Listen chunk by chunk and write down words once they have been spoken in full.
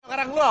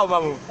Tengah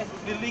omamu.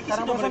 Liliki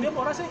sih nomornya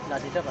ora sih?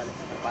 Lah tidak balik.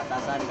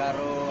 Perbatasan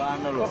karo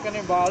anu lho. Kok kene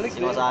balik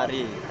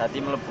Singosari. Dadi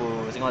mlebu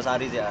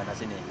Singosari sih ana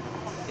sini.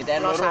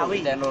 ITN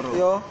loro.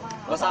 Yo.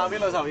 Lo sawi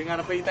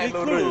ngarepe ITN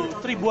Iku loro. lho,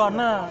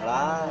 Tribuana.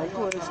 Lah,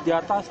 Iku wis di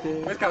atas deh.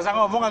 Wis gak usah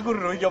ngomong aku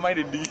ro iki omahe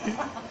Dendi.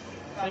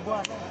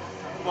 Tribuana.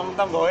 Wong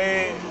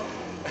tanggoe.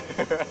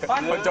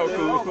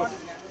 Koncoku.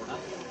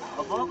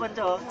 apa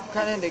kanca?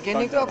 Kan ndek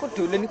kene iku aku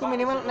dolen iku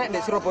minimal nek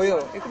ndek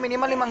Surabaya, iku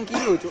minimal 5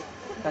 kilo, Cuk.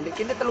 Dan ndek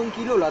kene 3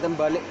 kilo lah tem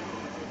balik.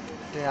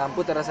 Ya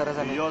ampun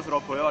rasa-rasane. Iya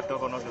Surabaya ada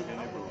kono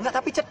kene, Bro. Enggak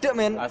tapi cedek,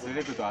 men.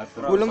 Asline kudu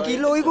asro. 8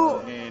 kilo iku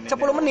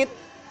 10 menit.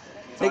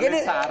 Ndek kene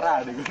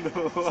Sarah di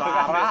kono.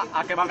 Sarah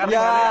akeh makan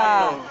ya,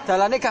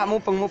 jalane gak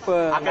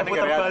mubeng-mubeng. akeh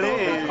puter balik.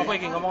 Apa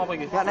iki ngomong apa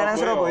iki? Enggak nang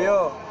Surabaya.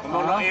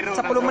 Ngomong iru.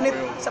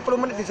 10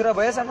 menit di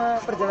Surabaya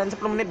sama perjalanan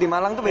 10 menit di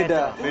Malang tuh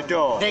beda.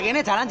 Beda. Dek ini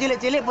jalan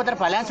cilik-cilik puter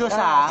balikan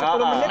susah.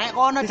 10 menit. Nek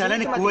kono di sini jalan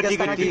cuma gede-gede.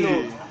 3,5 kilo.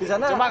 Di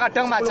sana Cuma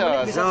kadang 10 macet.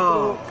 menit bisa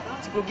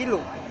 10 kilo.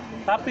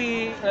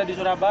 Tapi di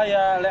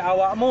Surabaya lek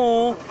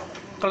awakmu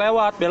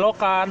kelewat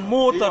belokan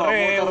muter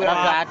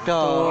Enggak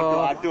ada.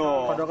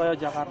 Aduh. Padha kaya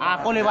Jakarta.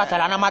 Aku lewat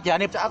jalan amat ya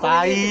Aku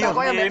bayi. ini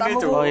kok yang Ini, tamu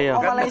Cuk. Oh, iya.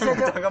 Malaysia,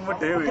 Cuk. Kamu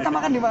dewe. Kita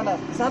makan di mana?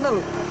 Sana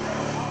loh.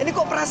 Ini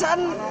kok perasaan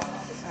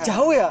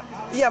jauh ya?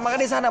 Iya, makan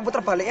di sana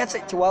puter baliknya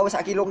jauh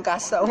sak kilo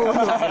kasa.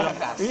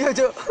 Iya,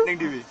 Cuk. Ning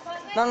Dewi.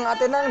 Nang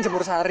ate nang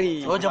Jemur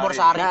Sari. Oh, Jemur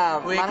Sari.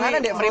 Nah, Kuwi mangane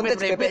ndek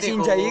frontage bebek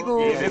Sinjai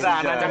iku. Ini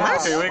tak anak cangkem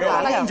dewe kok.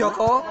 Anak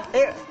Joko.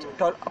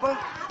 Apa?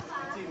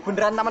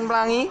 Bundaran Taman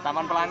Pelangi.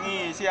 Taman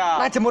Pelangi siap.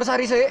 Nah, Jemur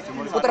Sari sih.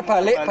 Puter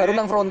balik baru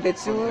nang frontage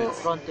su.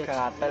 Frontage.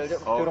 Gatel, Cuk.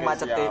 Oke, Durung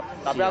macet siap.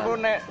 Tapi aku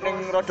nek ning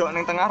rodok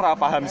ning tengah ra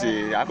paham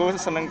sih. Aku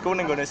senengku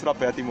ning gone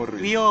Surabaya Timur.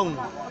 Wiyung.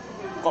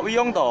 Kok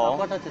Wiyung to?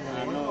 Apa to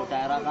jenenge?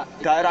 Daerah Kak.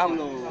 Daerah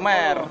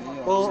Mer.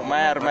 Oh,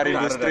 Mer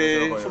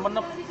Industri.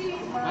 Sumenep.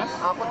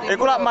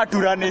 Iku lak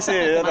Madurane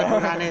sih.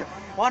 Madurane.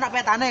 Oh, anak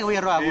petane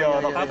kuwi ro aku. Iya,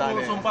 anak Aku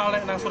petane. sumpah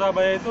lek nang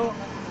Surabaya itu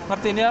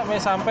ngertinya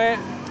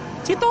sampai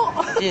Cito.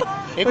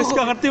 Wis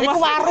gak ngerti Iku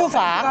Mas. waru,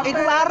 Pak.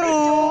 Iku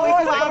waru.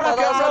 Iku waru.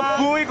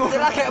 Mlebu iku.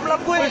 Lagi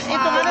mlebu Wis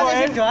itu mana di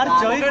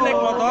Sidoarjo Oke iku. naik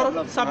motor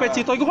sampai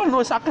Cito iku kan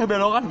wis akeh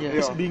belokan.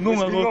 Wis bingung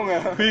Wis aku. bingung ya.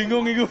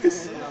 Bingung iku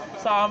wis.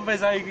 Sampai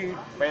saiki.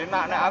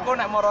 Penak nek aku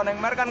nek moro ning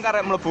Mer kan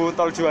karek mlebu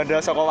tol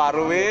Juanda saka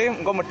Waruwe,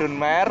 engko medun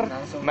Mer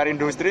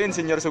Industri,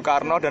 Insinyur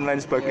Soekarno dan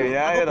lain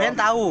sebagainya Aku ben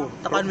tahu,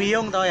 tekan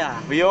Wiyung to ya.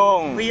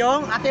 Wiyung.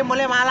 Wiyung ate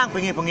mulai Malang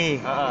bengi-bengi.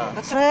 Heeh.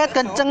 Sret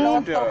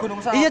kenceng.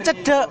 Iya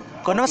cedek.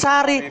 Gunung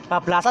Sari,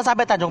 bablasan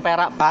sampai Tanjung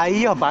Perak.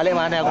 Bayi yo balik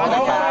mana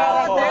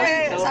aku.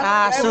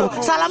 Asu,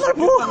 salah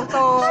mlebu.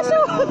 Asu.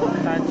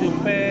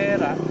 Tanjung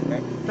Perak.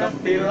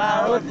 Tepi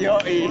laut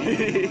yoi.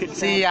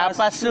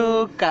 Siapa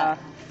suka?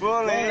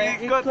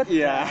 Boleh ikut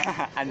ya.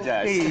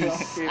 Anjas.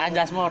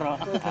 Anjas Moro.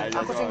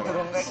 Aku sing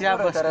durung kayak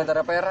Siapa?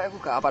 daerah-daerah Perak aku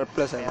gak apal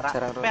blas ya.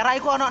 Perak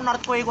iku ono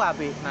North Koe iku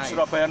apik.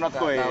 Surabaya Not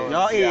kowe.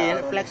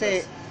 Yoi,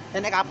 fleksi.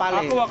 Enek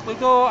kapal Aku waktu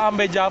itu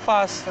ambe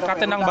Javas,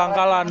 kate nang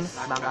Bangkalan.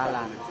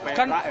 Bangkalan.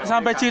 Kan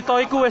sampai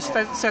Cito iku wis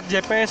set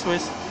GPS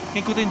wis,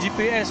 ngikutin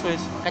GPS wis.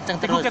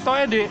 Kenceng Iku terus.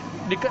 ketoke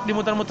di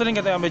muter-muterin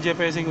kate ambe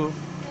GPS iku.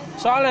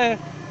 Soale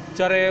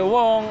jare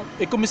wong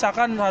iku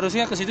misalkan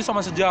harusnya ke situ sama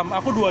sejam,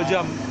 aku 2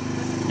 jam.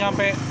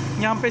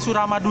 Nyampe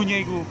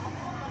Suramadunya iku.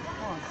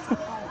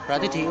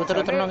 Berarti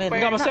diuter-uter nang ngene.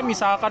 Enggak maksudnya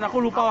misalkan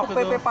aku lupa waktu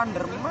itu. PP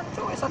Panderman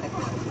cuk esan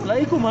iku. Lah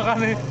iku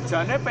makane.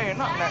 Jane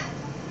penak nek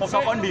Oke.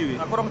 saka ndi?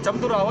 Aku 2 jam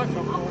tur awan.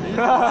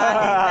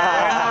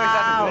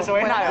 Wis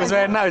enak ya. Wis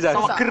enak bisa.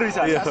 Seger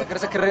bisa.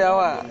 Seger-seger ya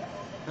awak.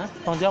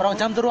 Rong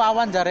jam turu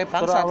awan jare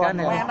bangsat kan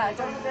ya.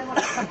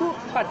 Aku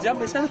 4 jam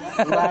bisa.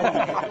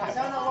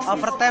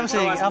 Overtime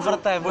sih,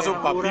 overtime. Musuh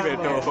babi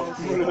bedo.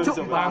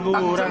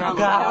 Pengangguran aku.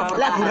 Enggak,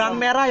 lah gurang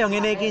merah yang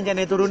ngene iki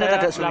jane turune Saya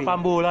rada sulit.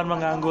 8 bulan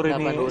menganggur 8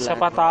 ini. bulan.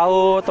 Siapa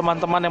tahu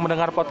teman-teman yang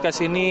mendengar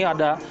podcast ini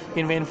ada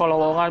info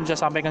lowongan bisa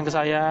sampaikan ke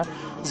saya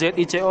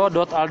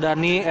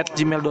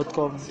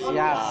zico.aldani@gmail.com.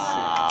 Siap.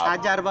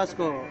 Ajar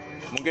bosku.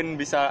 Mungkin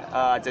bisa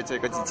cece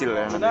ke cicil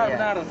ya nanti.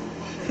 Benar.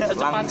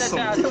 Secepatnya Langsung.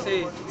 saya aja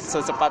sih.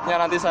 Secepatnya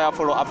nanti saya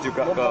follow up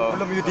juga ke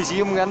Belum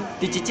yudisium kan,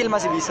 dicicil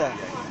masih bisa.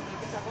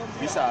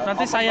 bisa.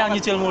 Nanti saya yang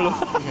nyicil mulu.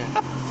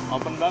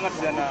 Open banget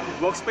di sana.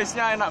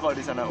 Workspace-nya enak kok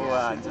di sana.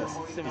 Wah, anjas.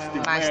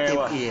 Nice tip,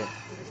 iya.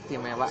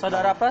 Istimewa.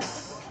 Saudara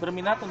Pres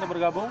berminat untuk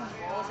bergabung?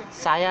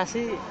 Saya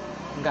sih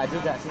enggak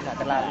juga sih, enggak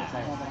terlalu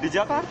saya. Di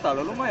Jakarta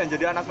lo lumayan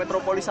jadi anak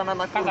metropolitan,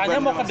 anak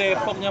Katanya urban. mau ke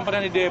Depok,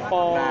 nyamperin di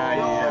Depok. Nah,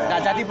 iya. Enggak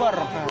jadi bor.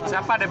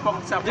 Siapa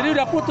Depok? Siapa? Jadi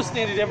udah putus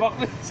nih di Depok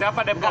nih.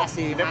 Siapa Depok? Enggak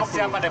sih, Depok masih.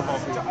 siapa Depok?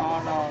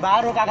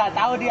 Baru kagak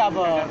tahu dia,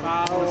 Bor.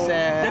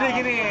 Buset. Jadi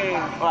gini,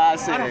 Wah,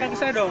 asik. arahkan ke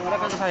saya dong,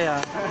 arahkan ke saya.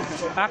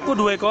 Aku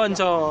duwe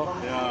konco.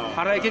 Ya.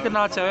 Arek iki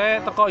kenal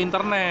cewek teko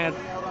internet.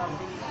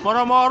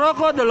 Moro-moro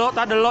kok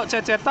tak delok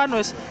cecetan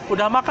wis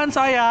udah makan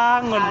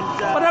sayang.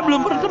 Padahal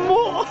belum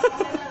bertemu.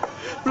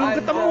 Belum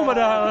ketemu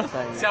padahal.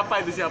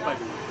 Siapa itu? Siapa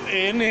itu?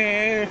 Ini.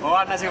 Oh,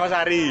 anak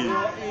Singosari.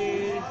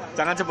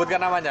 Jangan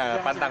sebutkan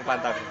namanya,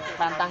 pantang-pantang.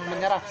 Pantang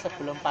menyerah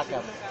sebelum padam.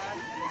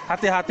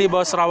 Hati-hati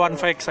bos, rawan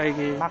fake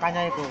saiki.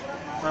 Makanya itu.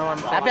 Rawan.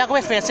 Tapi aku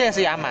wis WC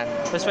sih aman.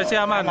 SPC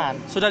aman. Aman.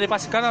 Sudah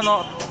dipastikan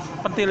ono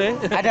pentilnya.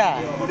 Ada.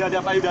 Udah ada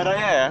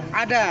payudaranya ya?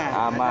 Ada.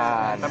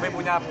 Aman. Tapi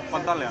punya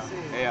kontol ya?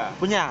 Iya.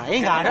 Punya.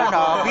 Enggak ada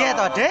dong. Piye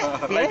to, Dek?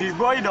 Piye? Lady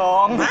boy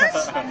dong.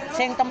 Mas,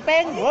 sing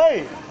tempeng,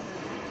 woi.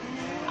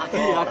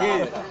 Aki.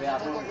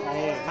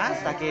 Mas,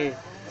 lagi.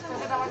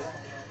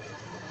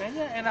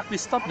 Kayaknya enak di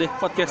stop deh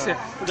podcastnya.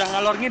 Udah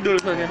ngalor ngidul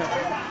soalnya.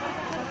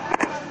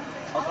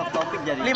 Topik jadi.